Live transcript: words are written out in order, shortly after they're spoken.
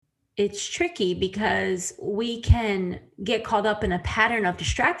it's tricky because we can get caught up in a pattern of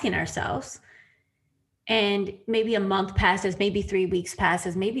distracting ourselves. And maybe a month passes, maybe 3 weeks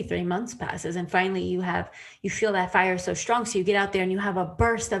passes, maybe 3 months passes. And finally you feel that fire so strong. So you get out there and you have a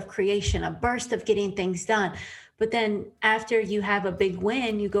burst of creation, a burst of getting things done. But then after you have a big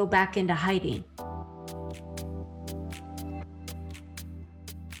win, you go back into hiding.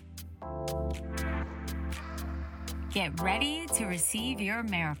 Get ready to receive your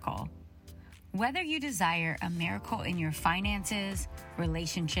miracle. Whether you desire a miracle in your finances,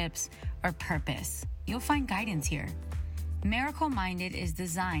 relationships, or purpose, you'll find guidance here. Miracle Minded is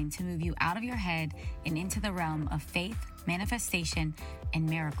designed to move you out of your head and into the realm of faith, manifestation, and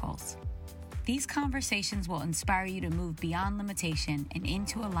miracles. These conversations will inspire you to move beyond limitation and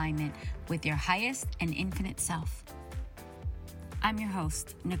into alignment with your highest and infinite self. I'm your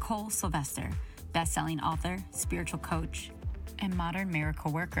host, Nicole Sylvester, best-selling author, spiritual coach, and modern miracle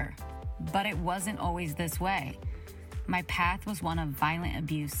worker. But it wasn't always this way. My path was one of violent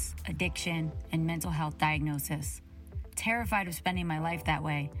abuse, addiction, and mental health diagnosis. Terrified of spending my life that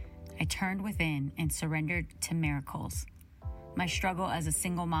way, I turned within and surrendered to miracles. My struggle as a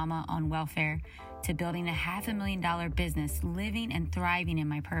single mama on welfare to building a $500,000 business, living and thriving in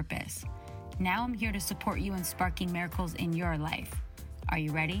my purpose. Now I'm here to support you in sparking miracles in your life. Are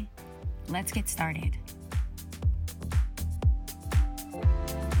you ready? Let's get started.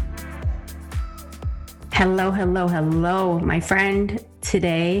 Hello, my friend.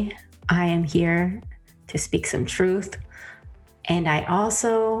 Today, I am here to speak some truth. And I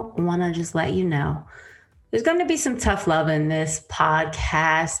also want to just let you know there's going to be some tough love in this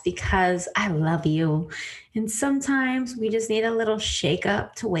podcast because I love you. And sometimes we just need a little shake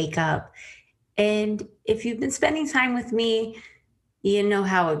up to wake up. And if you've been spending time with me, you know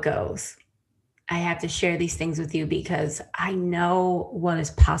how it goes. I have to share these things with you because I know what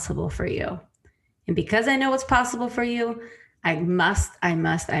is possible for you. And because I know what's possible for you, I must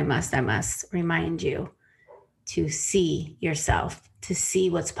remind you to see yourself, to see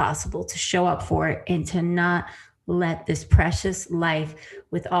what's possible, to show up for it, and to not let this precious life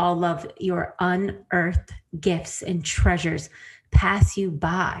with all of your unearthed gifts and treasures pass you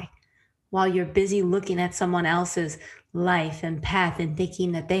by while you're busy looking at someone else's life and path and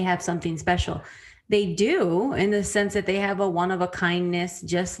thinking that they have something special. They do, in the sense that they have a one of a kindness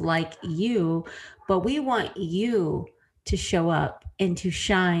just like you, but we want you to show up and to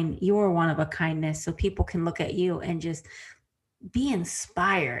shine your one of a kindness so people can look at you and just be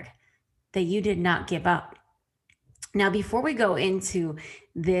inspired that you did not give up. Now, before we go into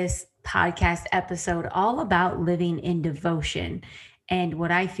this podcast episode all about living in devotion, and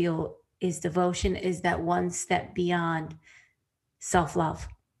what I feel is devotion is that one step beyond self-love.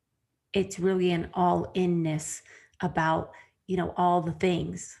 It's really an all-inness about, all the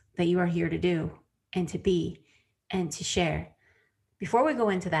things that you are here to do and to be and to share. Before we go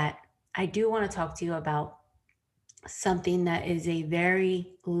into that, I do want to talk to you about something that is a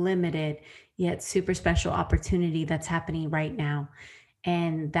very limited yet super special opportunity that's happening right now.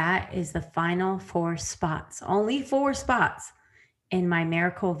 And that is the final 4 spots, only 4 spots in my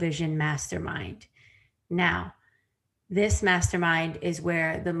Miracle Vision Mastermind. Now, this mastermind is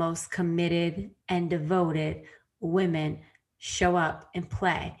where the most committed and devoted women show up and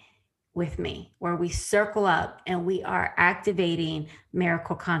play with me, where we circle up and we are activating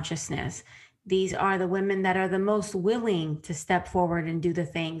miracle consciousness. These are the women that are the most willing to step forward and do the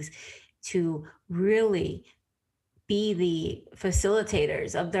things to really be the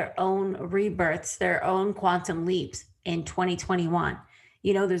facilitators of their own rebirths, their own quantum leaps in 2021.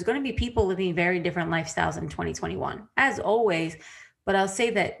 There's going to be people living very different lifestyles in 2021, as always. But I'll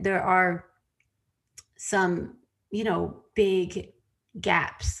say that there are some, big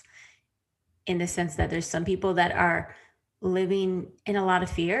gaps in the sense that there's some people that are living in a lot of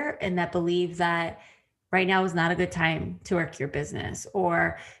fear and that believe that right now is not a good time to work your business,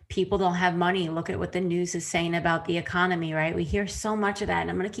 or people don't have money. Look at what the news is saying about the economy, right? We hear so much of that, and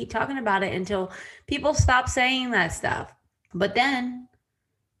I'm going to keep talking about it until people stop saying that stuff. But then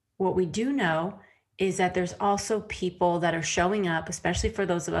what we do know is that there's also people that are showing up, especially for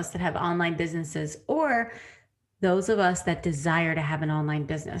those of us that have online businesses, or those of us that desire to have an online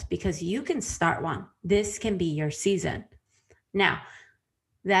business, because you can start one. This can be your season. Now,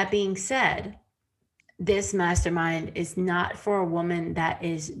 that being said, this mastermind is not for a woman that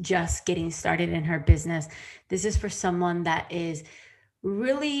is just getting started in her business. This is for someone that is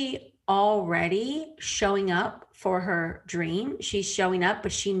really already showing up for her dream. She's showing up,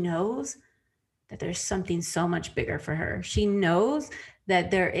 but she knows that there's something so much bigger for her. She knows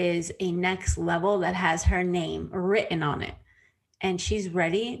that there is a next level that has her name written on it. and she's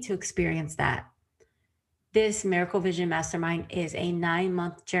ready to experience that. This Miracle Vision Mastermind is a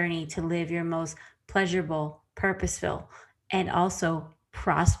 9-month journey to live your most pleasurable, purposeful, and also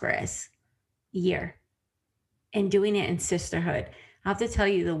prosperous year, and doing it in sisterhood. I have to tell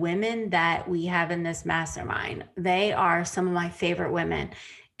you, the women that we have in this mastermind, they are some of my favorite women.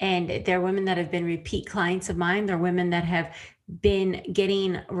 And they're women that have been repeat clients of mine. They're women that have been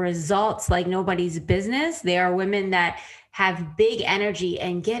getting results like nobody's business. They are women that have big energy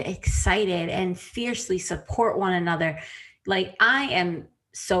and get excited and fiercely support one another. Like, I am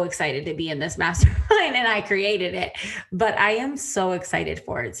so excited to be in this mastermind, and I created it, but I am so excited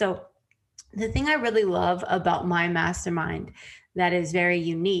for it. So the thing I really love about my mastermind that is very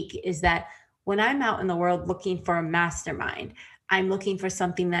unique is that when I'm out in the world looking for a mastermind, I'm looking for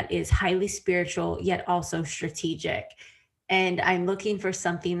something that is highly spiritual, yet also strategic. And I'm looking for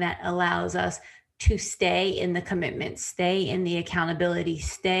something that allows us to stay in the commitment, stay in the accountability,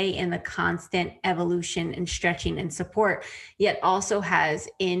 stay in the constant evolution and stretching and support, yet also has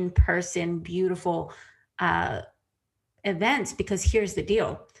in-person beautiful events. Because here's the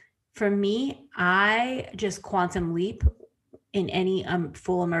deal. For me, I just quantum leap in any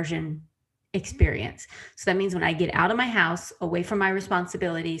full immersion experience. So that means when I get out of my house, away from my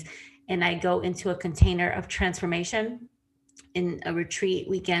responsibilities, and I go into a container of transformation in a retreat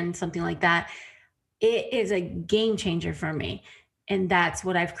weekend, something like that, it is a game changer for me. And that's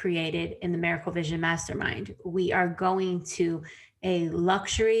what I've created in the Miracle Vision Mastermind. We are going to a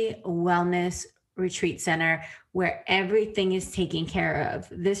luxury wellness retreat center where everything is taken care of.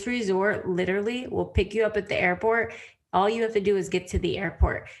 This resort literally will pick you up at the airport. All you have to do is get to the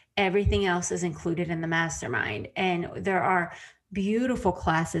airport. Everything else is included in the mastermind. And there are beautiful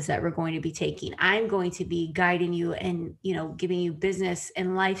classes that we're going to be taking. I'm going to be guiding you and, giving you business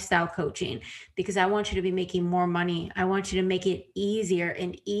and lifestyle coaching, because I want you to be making more money. I want you to make it easier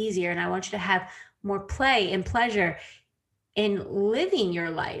and easier. And I want you to have more play and pleasure in living your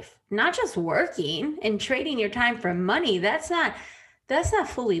life, not just working and trading your time for money. That's not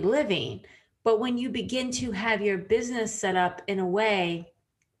fully living. But when you begin to have your business set up in a way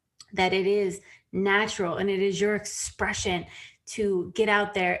that it is natural and it is your expression to get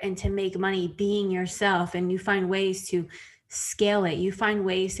out there and to make money being yourself, and you find ways to scale it, you find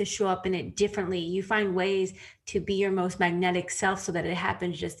ways to show up in it differently, you find ways to be your most magnetic self so that it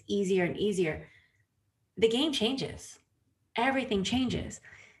happens just easier and easier, the game changes. Everything changes.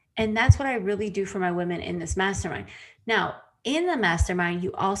 And that's what I really do for my women in this mastermind. Now, in the mastermind,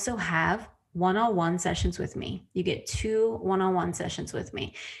 you also have one-on-one sessions with me. You get 2 one-on-one sessions with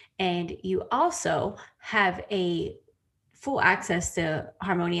me. And you also have a full access to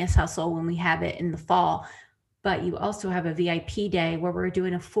Harmonious Hustle when we have it in the fall. But you also have a VIP day where we're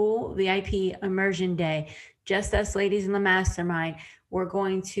doing a full VIP immersion day. Just us ladies in the mastermind. We're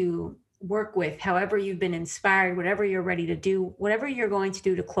going to work with however you've been inspired, whatever you're ready to do, whatever you're going to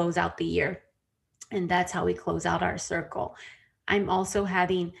do to close out the year. And that's how we close out our circle. I'm also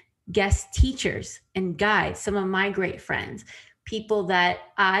having guest teachers and guides, some of my great friends, people that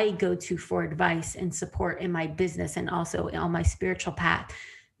I go to for advice and support in my business and also on my spiritual path.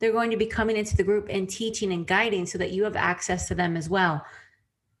 They're going to be coming into the group and teaching and guiding so that you have access to them as well.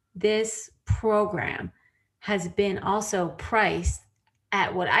 This program has been also priced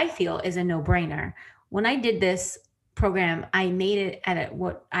at what I feel is a no-brainer. When I did this program, I made it at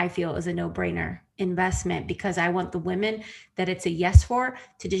what I feel is a no-brainer investment, because I want the women that it's a yes for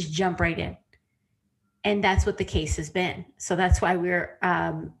to just jump right in. And that's what the case has been. So that's why we're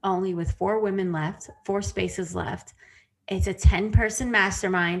only with 4 women left, 4 spaces left. It's a 10-person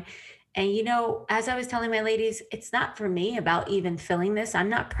mastermind. And, as I was telling my ladies, it's not for me about even filling this. I'm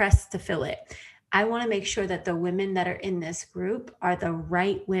not pressed to fill it. I want to make sure that the women that are in this group are the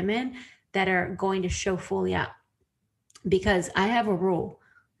right women that are going to show fully up. Because I have a rule: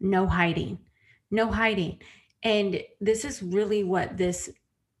 no hiding, no hiding. And this is really what this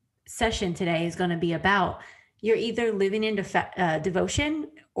session today is going to be about. You're either living in devotion,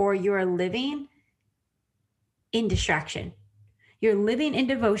 or you're living in distraction. You're living in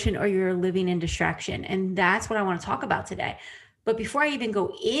devotion, or you're living in distraction. And that's what I want to talk about today. But before I even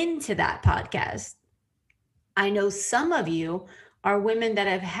go into that podcast, I know some of you are women that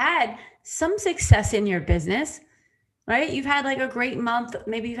have had some success in your business, right? You've had like a great month.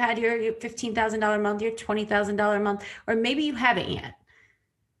 Maybe you've had your $15,000 month, your $20,000 month, or maybe you haven't yet.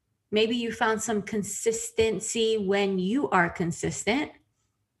 Maybe you found some consistency when you are consistent,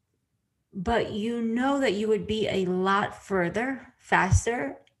 but you know that you would be a lot further,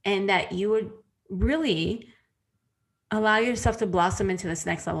 faster, and that you would really allow yourself to blossom into this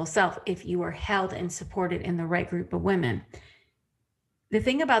next level self if you were held and supported in the right group of women. The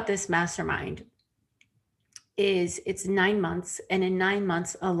thing about this mastermind is it's 9 months, and in 9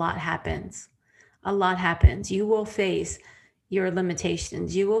 months, a lot happens. A lot happens. You will face your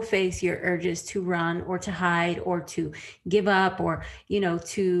limitations. You will face your urges to run or to hide or to give up or,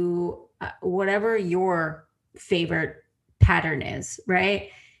 to whatever your favorite pattern is, right?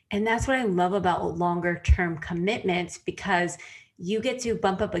 And that's what I love about longer term commitments, because you get to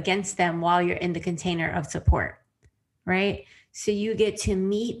bump up against them while you're in the container of support, right? So you get to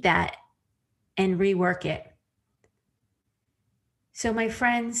meet that and rework it. So, my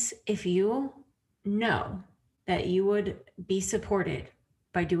friends, if you know that you would be supported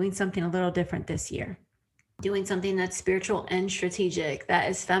by doing something a little different this year, doing something that's spiritual and strategic, that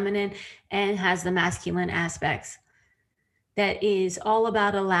is feminine and has the masculine aspects, that is all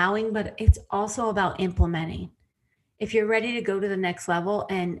about allowing, but it's also about implementing. If you're ready to go to the next level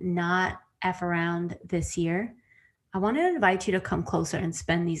and not F around this year, I want to invite you to come closer and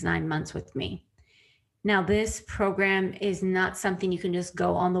spend these 9 months with me. Now, this program is not something you can just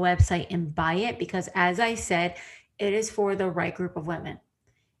go on the website and buy it, because, as I said, it is for the right group of women.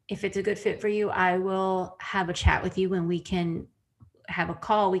 If it's a good fit for you, I will have a chat with you and we can have a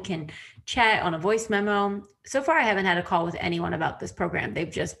call. We can chat on a voice memo. So far, I haven't had a call with anyone about this program.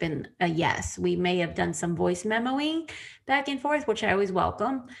 They've just been a yes. We may have done some voice memoing back and forth, which I always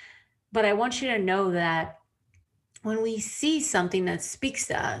welcome. But I want you to know that when we see something that speaks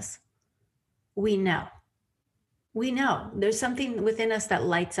to us, we know there's something within us that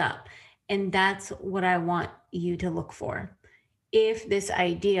lights up. And that's what I want you to look for. If this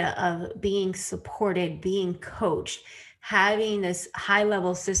idea of being supported, being coached, having this high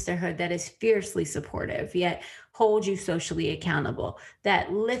level sisterhood that is fiercely supportive, yet holds you socially accountable,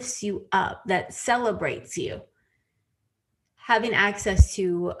 that lifts you up, that celebrates you, having access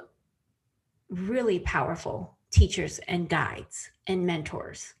to really powerful teachers and guides and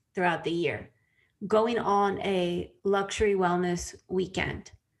mentors throughout the year, going on a luxury wellness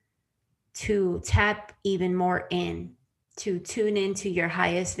weekend to tap even more in, to tune into your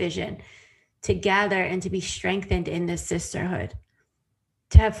highest vision, to gather and to be strengthened in this sisterhood,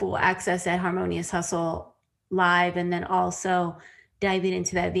 to have full access at Harmonious Hustle Live, and then also diving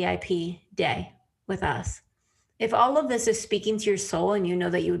into that VIP day with us. If all of this is speaking to your soul and you know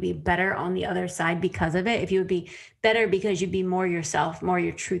that you would be better on the other side because of it, if you would be better because you'd be more yourself, more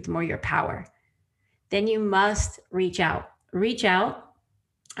your truth, more your power, then you must reach out. Reach out.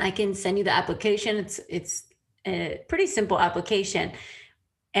 I can send you the application. It's a pretty simple application,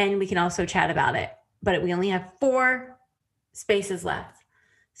 and we can also chat about it. But we only have 4 spaces left.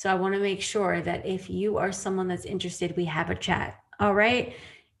 So I want to make sure that if you are someone that's interested, we have a chat. All right.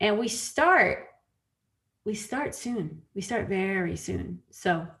 And we start soon. We start very soon.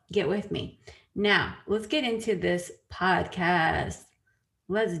 So get with me. Now, let's get into this podcast.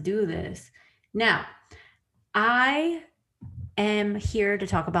 Let's do this. Now, I am here to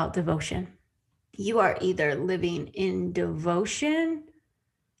talk about devotion. You are either living in devotion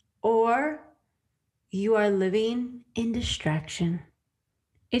or you are living in distraction.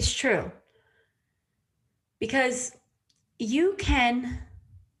 It's true. Because you can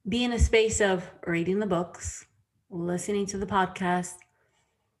be in a space of reading the books, listening to the podcast,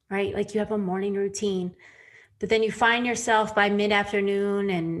 right? Like you have a morning routine, but then you find yourself by mid-afternoon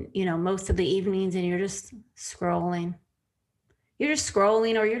and, most of the evenings, and you're just scrolling. You're just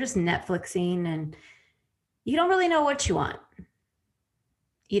scrolling, or you're just Netflixing, and you don't really know what you want.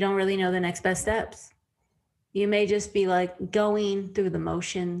 You don't really know the next best steps. You may just be like going through the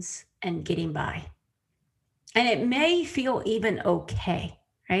motions and getting by. And it may feel even okay,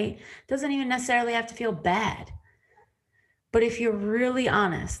 right? Doesn't even necessarily have to feel bad. But if you're really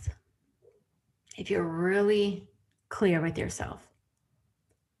honest, if you're really clear with yourself,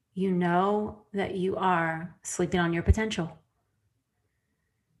 you know that you are sleeping on your potential.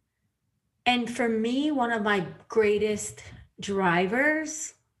 And for me, one of my greatest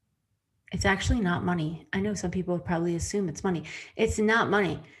drivers, it's actually not money. I know some people probably assume it's money. It's not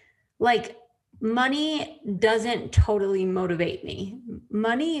money. Like, money doesn't totally motivate me.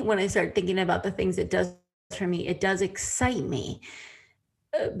 Money, when I start thinking about the things it does for me, it does excite me.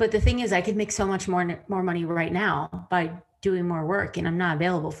 But the thing is, I could make so much more money right now by doing more work, and I'm not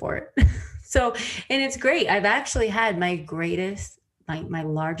available for it. So, and it's great. I've actually had my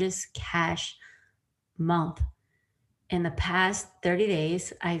largest cash month. In the past 30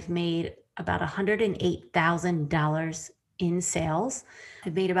 days, I've made about $108,000 in sales.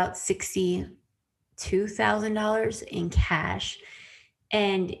 I've made about $62,000 in cash.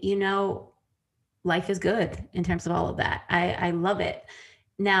 And, life is good in terms of all of that. I love it.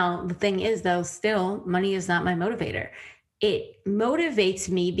 Now, the thing is, though, still, money is not my motivator. it motivates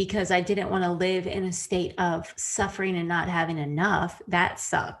me because I didn't want to live in a state of suffering and not having enough. That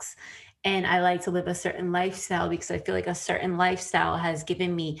sucks. And I like to live a certain lifestyle because I feel like a certain lifestyle has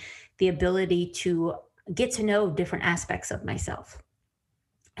given me the ability to get to know different aspects of myself.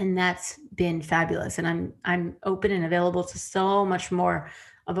 And that's been fabulous. And I'm open and available to so much more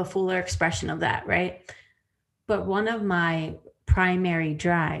of a fuller expression of that, right? But one of my primary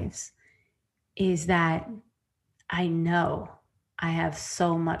drives is that I know I have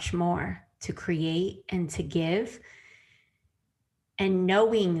so much more to create and to give. And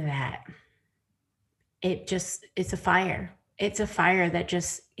knowing that it's a fire. It's a fire that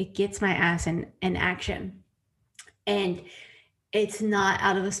just, it gets my ass in action. And it's not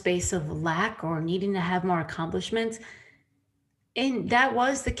out of a space of lack or needing to have more accomplishments. And that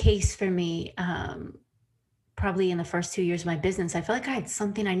was the case for me. Probably in the first 2 years of my business, I felt like I had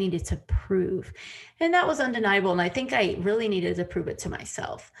something I needed to prove. And that was undeniable. And I think I really needed to prove it to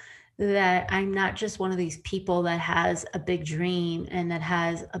myself that I'm not just one of these people that has a big dream and that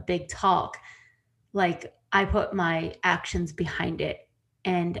has a big talk. Like, I put my actions behind it.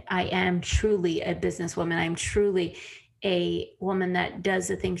 And I am truly a businesswoman. I'm truly a woman that does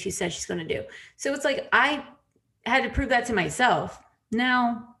the things she says she's going to do. So it's like I had to prove that to myself.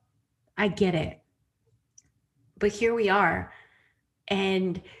 Now I get it. But here we are.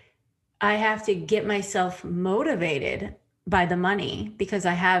 And I have to get myself motivated by the money because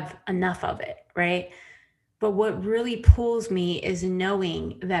I have enough of it, right? But what really pulls me is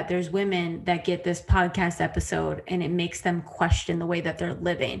knowing that there's women that get this podcast episode and it makes them question the way that they're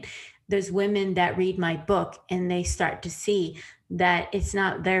living. There's women that read my book and they start to see that it's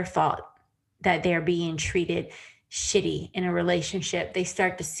not their fault that they're being treated shitty in a relationship. They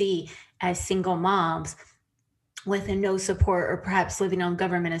start to see, as single moms with no support or perhaps living on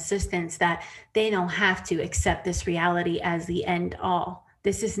government assistance, that they don't have to accept this reality as the end all.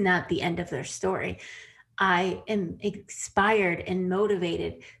 This is not the end of their story. I am inspired and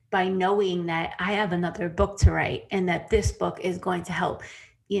motivated by knowing that I have another book to write and that this book is going to help,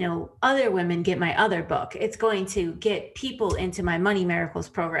 other women get my other book. It's going to get people into my Money Miracles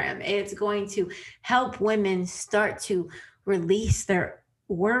program. It's going to help women start to release their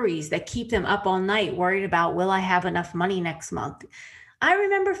worries that keep them up all night, worried about, will I have enough money next month? I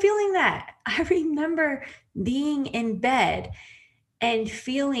remember feeling that. I remember being in bed and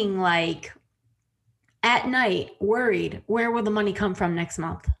feeling like, at night, worried, where will the money come from next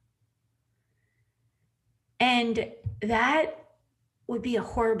month? And that would be a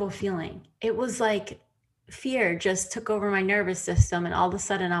horrible feeling. It was like fear just took over my nervous system. And all of a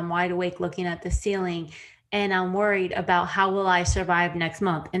sudden I'm wide awake looking at the ceiling and I'm worried about how will I survive next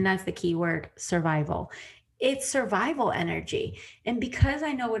month? And that's the key word, survival. It's survival energy. And because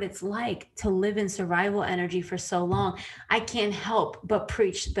I know what it's like to live in survival energy for so long, I can't help but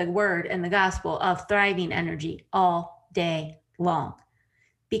preach the word and the gospel of thriving energy all day long,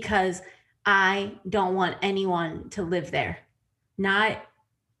 because I don't want anyone to live there. Not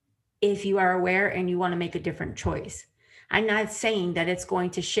if you are aware and you want to make a different choice. I'm not saying that it's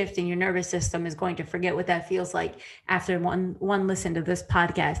going to shift and your nervous system is going to forget what that feels like after one listen to this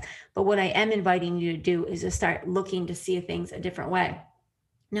podcast. But what I am inviting you to do is to start looking to see things a different way.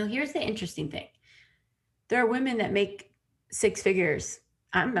 Now, here's the interesting thing. There are women that make 6 figures.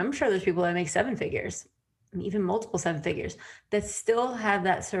 I'm sure there's people that make 7 figures, even multiple 7 figures, that still have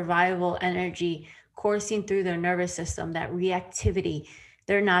that survival energy coursing through their nervous system, that reactivity.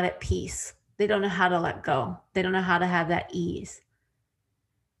 They're not at peace. They don't know how to let go. They don't know how to have that ease.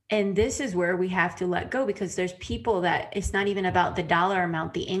 And this is where we have to let go, because there's people that it's not even about the dollar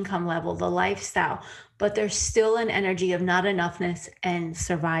amount, the income level, the lifestyle, but there's still an energy of not enoughness and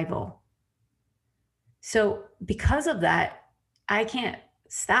survival. So because of that, I can't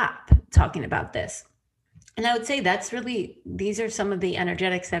stop talking about this. And I would say these are some of the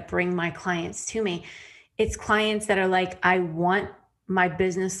energetics that bring my clients to me. It's clients that are like, I want my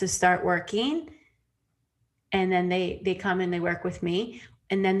business to start working. And then they come and they work with me.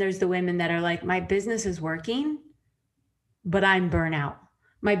 And then there's the women that are like, my business is working, but I'm burnout.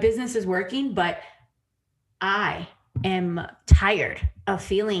 My business is working, but I am tired of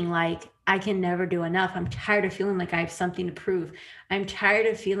feeling like I can never do enough. I'm tired of feeling like I have something to prove. I'm tired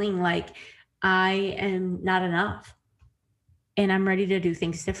of feeling like I am not enough. And I'm ready to do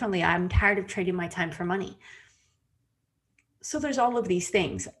things differently. I'm tired of trading my time for money. So there's all of these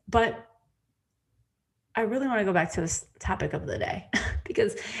things, but I really want to go back to this topic of the day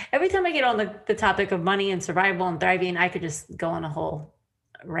because every time I get on the topic of money and survival and thriving, I could just go on a whole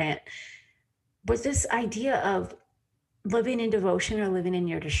rant. But this idea of living in devotion or living in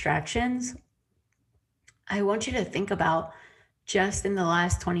your distractions, I want you to think about just in the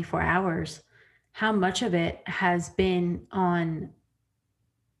last 24 hours, how much of it has been on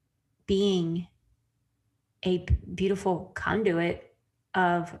being a beautiful conduit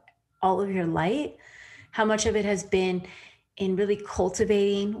of all of your light, how much of it has been in really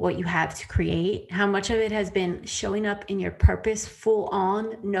cultivating what you have to create, how much of it has been showing up in your purpose full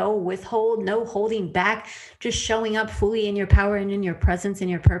on, no withhold, no holding back, just showing up fully in your power and in your presence and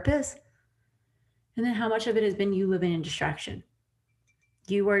your purpose. And then how much of it has been you living in distraction,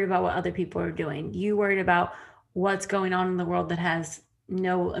 you worried about what other people are doing, you worried about what's going on in the world that has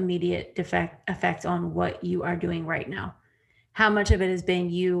no immediate effect on what you are doing right now. How much of it has been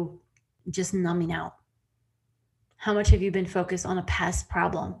you just numbing out? How much have you been focused on a past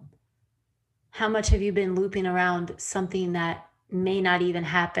problem? How much have you been looping around something that may not even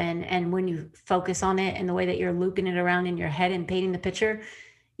happen? And when you focus on it and the way that you're looping it around in your head and painting the picture,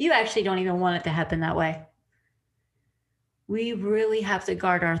 you actually don't even want it to happen that way. We really have to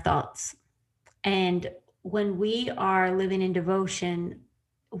guard our thoughts. And when we are living in devotion,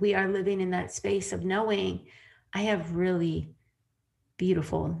 we are living in that space of knowing I have really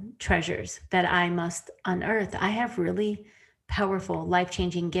beautiful treasures that I must unearth. I have really powerful, life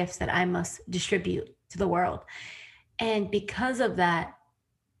changing gifts that I must distribute to the world. And because of that,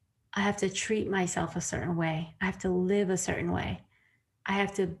 I have to treat myself a certain way. I have to live a certain way. I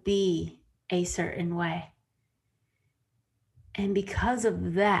have to be a certain way. And because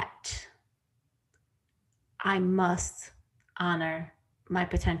of that, I must honor my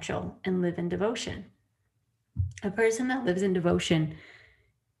potential and live in devotion. A person that lives in devotion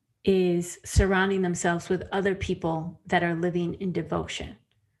is surrounding themselves with other people that are living in devotion.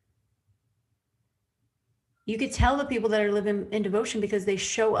 You could tell the people that are living in devotion because they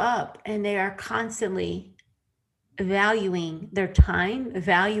show up and they are constantly valuing their time,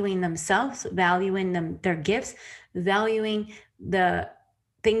 valuing themselves, valuing their gifts, valuing the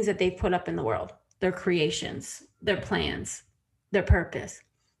things that they've put up in the world, their creations, their plans, their purpose.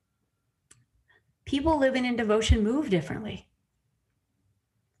 People living in devotion move differently.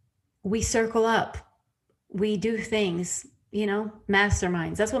 We circle up, we do things,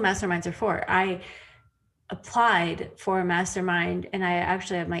 masterminds. That's what masterminds are for. I applied for a mastermind and I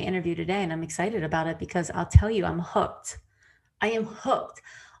actually have my interview today and I'm excited about it because I'll tell you, I'm hooked. I am hooked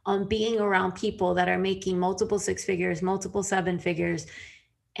on being around people that are making multiple 6 figures, multiple 7 figures,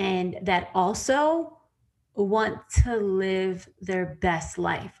 and that also want to live their best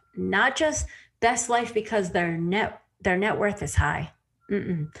life, not just best life because their net worth is high.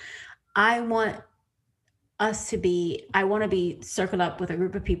 I want to be circled up with a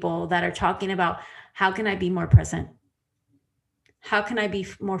group of people that are talking about how can I be more present? How can I be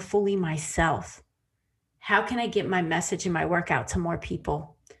more fully myself? How can I get my message and my work out to more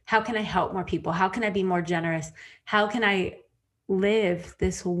people? How can I help more people? How can I be more generous? How can I live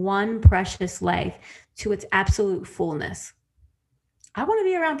this one precious life to its absolute fullness? I want to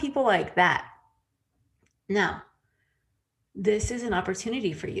be around people like that. Now, this is an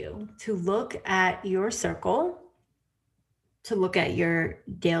opportunity for you to look at your circle, to look at your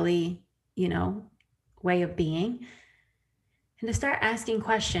daily, way of being, and to start asking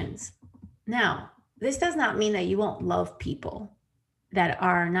questions. Now, this does not mean that you won't love people that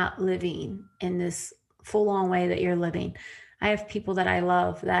are not living in this full on way that you're living. I have people that I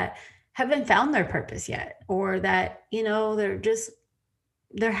love that haven't found their purpose yet, or that,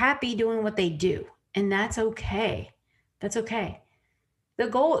 they're happy doing what they do. And that's okay. That's okay. The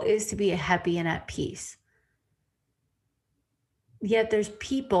goal is to be happy and at peace. Yet there's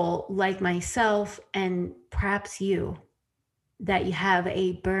people like myself and perhaps you that you have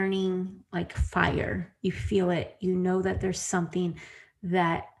a burning like fire. You feel it. You know that there's something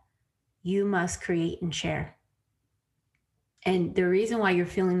that you must create and share. And the reason why you're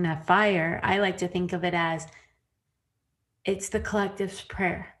feeling that fire, I like to think of it as it's the collective's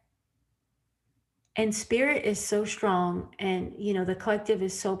prayer. And spirit is so strong and, the collective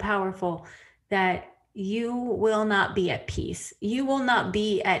is so powerful that you will not be at peace. You will not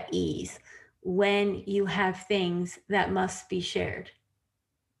be at ease when you have things that must be shared.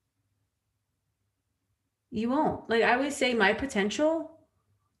 You won't. Like I would say, my potential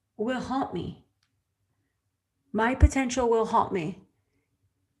will haunt me. My potential will haunt me.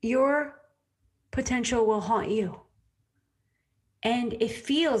 Your potential will haunt you. And it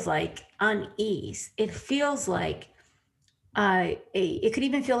feels like unease. It feels like it could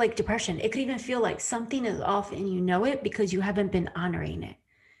even feel like depression. It could even feel like something is off and you know it because you haven't been honoring it.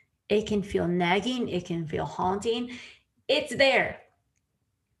 It can feel nagging. It can feel haunting. It's there.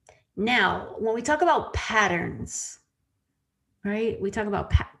 Now, when we talk about patterns, right? We talk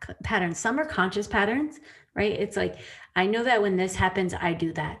about patterns. Some are conscious patterns. right? It's like, I know that when this happens, I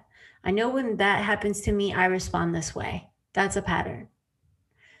do that. I know when that happens to me, I respond this way. That's a pattern.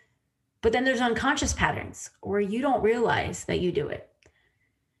 But then there's unconscious patterns where you don't realize that you do it.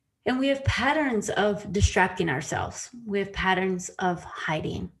 And we have patterns of distracting ourselves. We have patterns of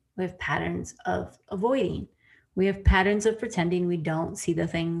hiding. We have patterns of avoiding. We have patterns of pretending we don't see the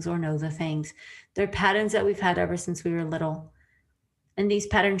things or know the things. They're patterns that we've had ever since we were little. And these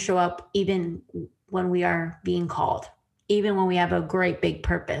patterns show up even when we are being called, even when we have a great big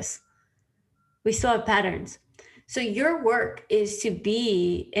purpose. We still have patterns. So your work is to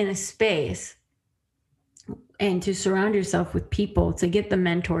be in a space and to surround yourself with people, to get the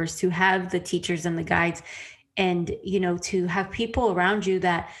mentors, to have the teachers and the guides, and, to have people around you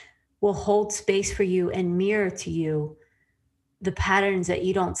that will hold space for you and mirror to you the patterns that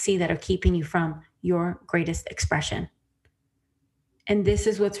you don't see that are keeping you from your greatest expression. And this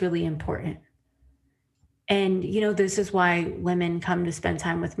is what's really important. And, this is why women come to spend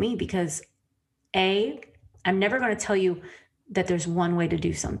time with me, because I'm never going to tell you that there's one way to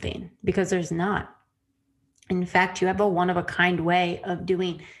do something, because there's not. In fact, you have a one-of-a-kind way of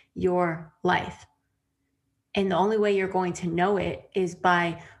doing your life. And the only way you're going to know it is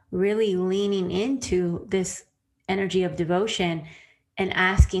by really leaning into this energy of devotion and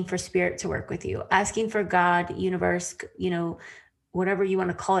asking for spirit to work with you, asking for God, universe, whatever you want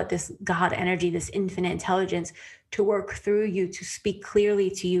to call it, this God energy, this infinite intelligence, to work through you, to speak clearly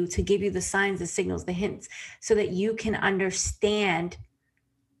to you, to give you the signs, the signals, the hints, so that you can understand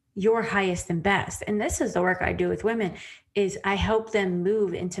your highest and best. And this is the work I do with women, is I help them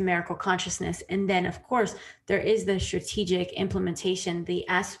move into miracle consciousness. And then, of course, there is the strategic implementation, the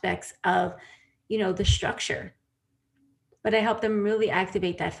aspects of, the structure. But I help them really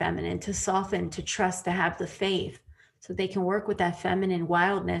activate that feminine, to soften, to trust, to have the faith, so they can work with that feminine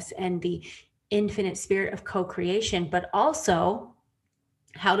wildness and the infinite spirit of co-creation, but also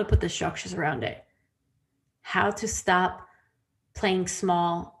how to put the structures around it, how to stop playing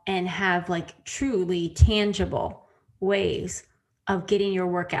small and have like truly tangible ways of getting your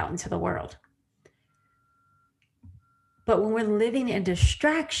work out into the world. But when we're living in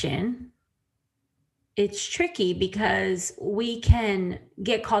distraction, it's tricky, because we can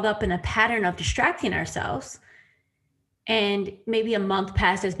get caught up in a pattern of distracting ourselves. And maybe a month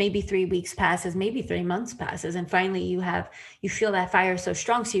passes, maybe 3 weeks passes, maybe 3 months passes. And finally you feel that fire so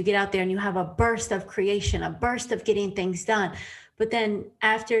strong. So you get out there and you have a burst of creation, a burst of getting things done. But then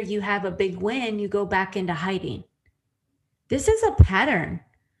after you have a big win, you go back into hiding. This is a pattern.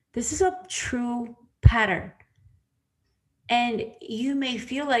 This is a true pattern. And you may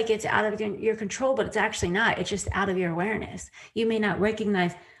feel like it's out of your control, but it's actually not. It's just out of your awareness. You may not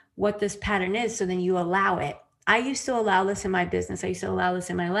recognize what this pattern is, so then you allow it. I used to allow this in my business. I used to allow this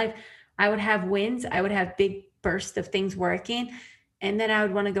in my life. I would have wins. I would have big bursts of things working, and then I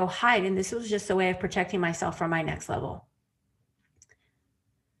would want to go hide. And this was just a way of protecting myself for my next level.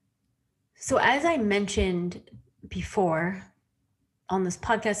 So as I mentioned before on this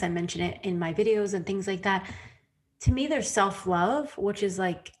podcast, I mentioned it in my videos and things like that. To me, there's self-love, which is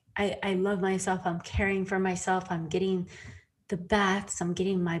like, I love myself. I'm caring for myself. I'm getting the baths. I'm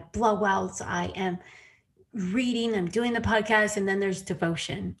getting my blowouts. I am reading. I'm doing the podcast. And then there's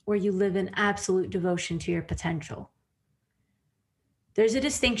devotion, where you live in absolute devotion to your potential. There's a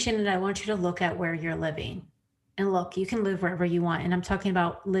distinction, and I want you to look at where you're living. And look, you can live wherever you want. And I'm talking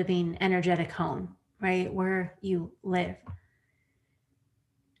about living energetic home, right? Where you live.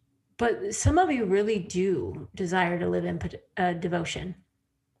 But some of you really do desire to live in devotion.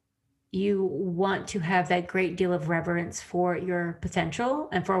 You want to have that great deal of reverence for your potential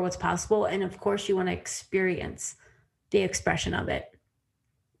and for what's possible. And of course, you want to experience the expression of it.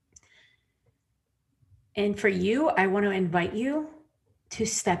 And for you, I want to invite you to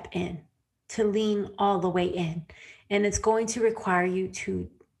step in, to lean all the way in. And it's going to require you to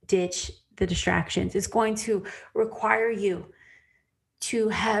ditch the distractions. It's going to require you to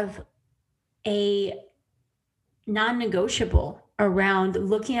have a non-negotiable around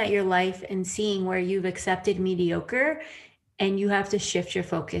looking at your life and seeing where you've accepted mediocre, and you have to shift your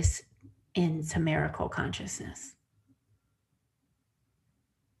focus into miracle consciousness.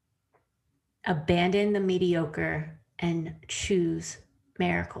 Abandon the mediocre and choose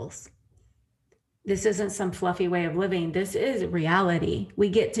miracles. This isn't some fluffy way of living. This is reality. We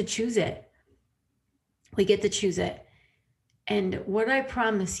get to choose it. We get to choose it. And what I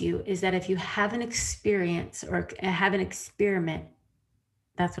promise you is that if you have an experience or have an experiment,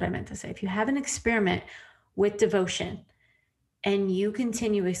 that's what I meant to say. If you have an experiment with devotion and you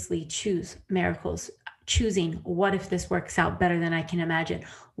continuously choose miracles, choosing, what if this works out better than I can imagine?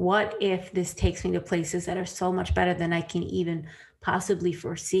 What if this takes me to places that are so much better than I can even possibly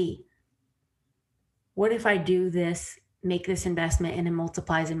foresee? What if I do this, make this investment and it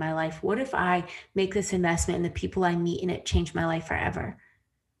multiplies in my life? What if I make this investment and the people I meet and it changed my life forever?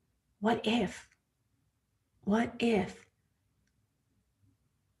 What if? What if?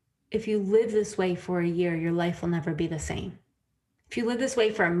 If you live this way for a year, your life will never be the same. If you live this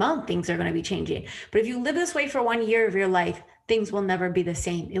way for a month, things are going to be changing. But if you live this way for 1 year of your life, things will never be the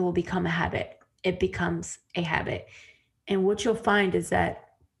same. It will become a habit. It becomes a habit. And what you'll find is that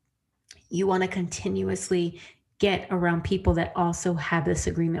you want to continuously get around people that also have this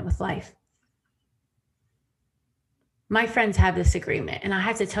agreement with life. My friends have this agreement. And I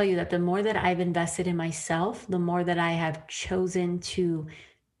have to tell you that the more that I've invested in myself, the more that I have chosen to,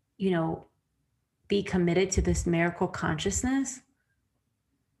 be committed to this miracle consciousness,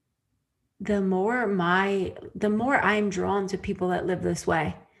 the more I'm drawn to people that live this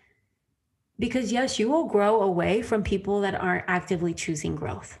way. Because yes, you will grow away from people that aren't actively choosing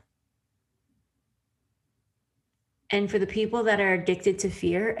growth. And for the people that are addicted to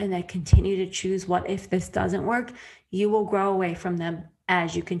fear and that continue to choose, what if this doesn't work, you will grow away from them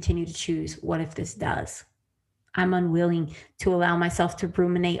as you continue to choose, what if this does? I'm unwilling to allow myself to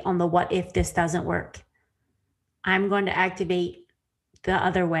ruminate on the what if this doesn't work. I'm going to activate the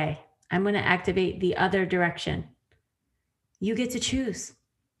other way. I'm going to activate the other direction. You get to choose.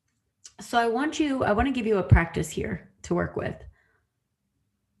 So I want to give you a practice here to work with.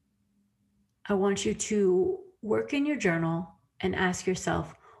 I want you to work in your journal and ask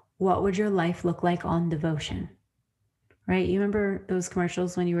yourself, what would your life look like on devotion? Right? You remember those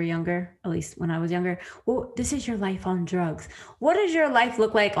commercials when you were younger, at least when I was younger? Well, this is your life on drugs. What does your life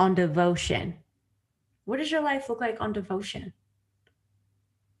look like on devotion? What does your life look like on devotion?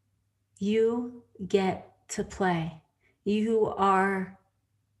 You get to play. You are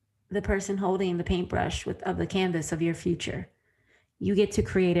the person holding the paintbrush of the canvas of your future. You get to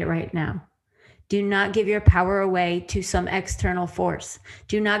create it right now. Do not give your power away to some external force.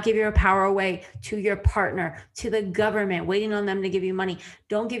 Do not give your power away to your partner, to the government, waiting on them to give you money.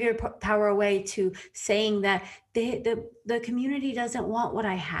 Don't give your power away to saying that the community doesn't want what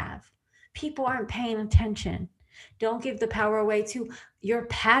I have. People aren't paying attention. Don't give the power away to your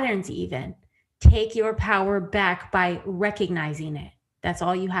patterns even. Take your power back by recognizing it. That's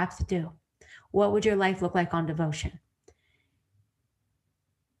all you have to do. What would your life look like on devotion?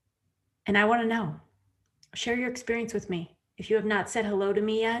 And I want to know. Share your experience with me. If you have not said hello to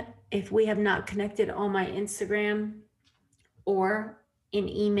me yet, if we have not connected on my Instagram or in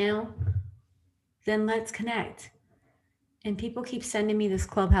email, then let's connect. And people keep sending me this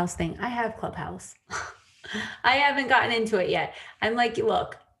Clubhouse thing. I have Clubhouse. I haven't gotten into it yet. I'm like,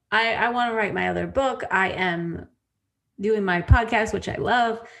 look, I want to write my other book. I am doing my podcast, which I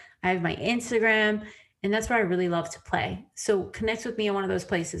love. I have my Instagram, and that's where I really love to play. So connect with me in one of those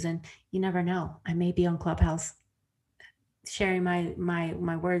places, and you never know. I may be on Clubhouse sharing my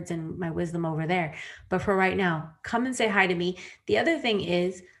words and my wisdom over there. But for right now, come and say hi to me. The other thing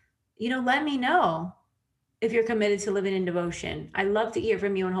is, let me know if you're committed to living in devotion. I love to hear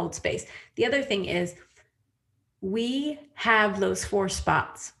from you and hold space. The other thing is, we have those 4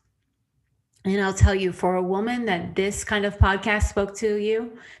 spots. And I'll tell you, for a woman that this kind of podcast spoke to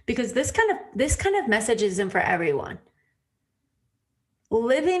you, because this kind of message isn't for everyone.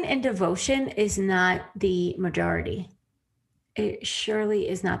 Living in devotion is not the majority. It surely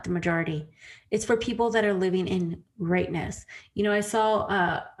is not the majority. It's for people that are living in greatness. I saw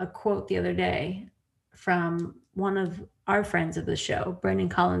a quote the other day from one of our friends of the show, Brandon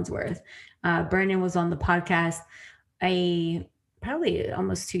Collinsworth. Brandon was on the podcast probably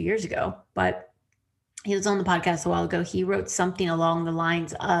almost 2 years ago, but he was on the podcast a while ago. He wrote something along the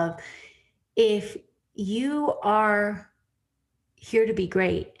lines of, if you are here to be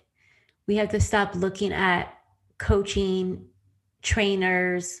great, we have to stop looking at coaching,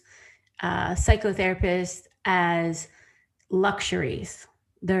 trainers, psychotherapists as luxuries.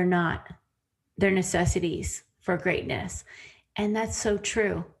 They're not. They're necessities for greatness. And that's so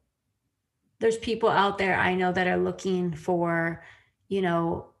true. There's people out there I know that are looking for,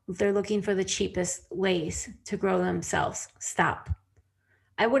 they're looking for the cheapest ways to grow themselves. Stop.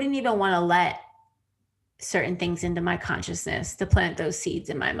 I wouldn't even want to let certain things into my consciousness to plant those seeds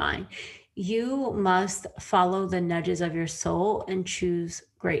in my mind. You must follow the nudges of your soul and choose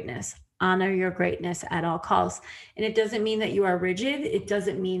greatness. Honor your greatness at all costs. And it doesn't mean that you are rigid. It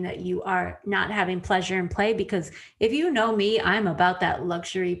doesn't mean that you are not having pleasure and play, because if you know me, I'm about that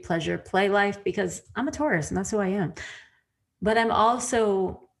luxury, pleasure, play life, because I'm a Taurus and that's who I am. But I'm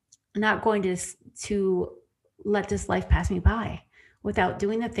also not going to to let this life pass me by without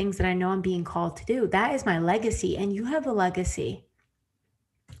doing the things that I know I'm being called to do. That is my legacy. And you have a legacy.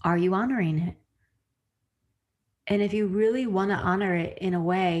 Are you honoring it? And if you really want to honor it in a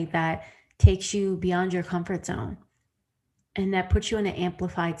way that takes you beyond your comfort zone and that puts you in an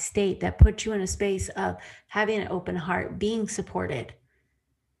amplified state, that puts you in a space of having an open heart, being supported,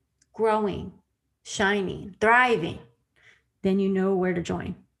 growing, shining, thriving, then you know where to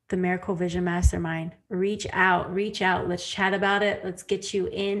join. The Miracle Vision Mastermind. Reach out. Let's chat about it. Let's get you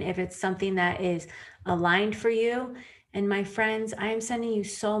in if it's something that is aligned for you. And my friends, I am sending you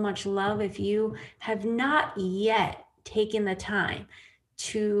so much love. If you have not yet taken the time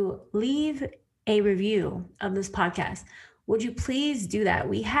to leave a review of this podcast, would you please do that?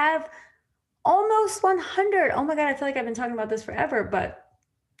 We have almost 100. Oh my God, I feel like I've been talking about this forever, but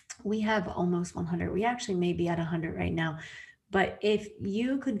we have almost 100. We actually may be at 100 right now. But if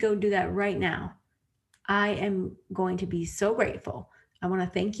you could go do that right now, I am going to be so grateful. I want to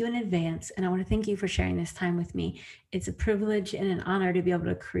thank you in advance, and I want to thank you for sharing this time with me. It's a privilege and an honor to be able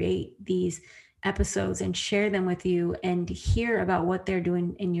to create these episodes and share them with you and hear about what they're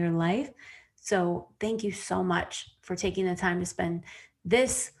doing in your life. So thank you so much for taking the time to spend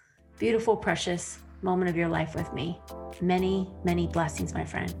this beautiful, precious moment of your life with me. Many, many blessings, my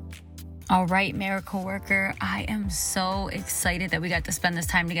friend. All right, miracle worker, I am so excited that we got to spend this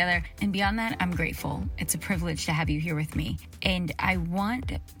time together. And beyond that, I'm grateful. It's a privilege to have you here with me. And I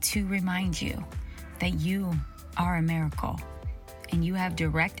want to remind you that you are a miracle and you have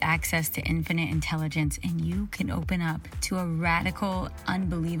direct access to infinite intelligence, and you can open up to a radical,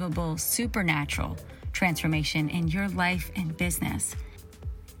 unbelievable, supernatural transformation in your life and business.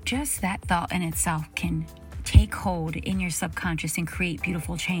 Just that thought in itself can take hold in your subconscious and create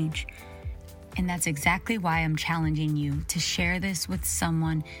beautiful change. And that's exactly why I'm challenging you to share this with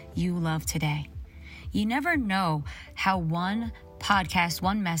someone you love today. You never know how one podcast,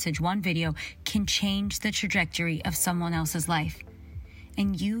 one message, one video can change the trajectory of someone else's life.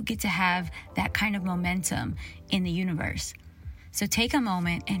 And you get to have that kind of momentum in the universe. So take a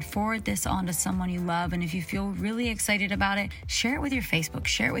moment and forward this on to someone you love. And if you feel really excited about it, share it with your Facebook,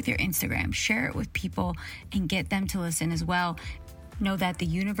 share it with your Instagram, share it with people and get them to listen as well. Know that the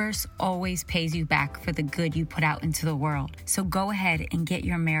universe always pays you back for the good you put out into the world. So go ahead and get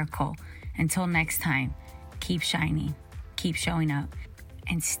your miracle. Until next time, keep shining, keep showing up,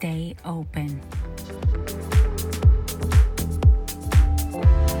 and stay open.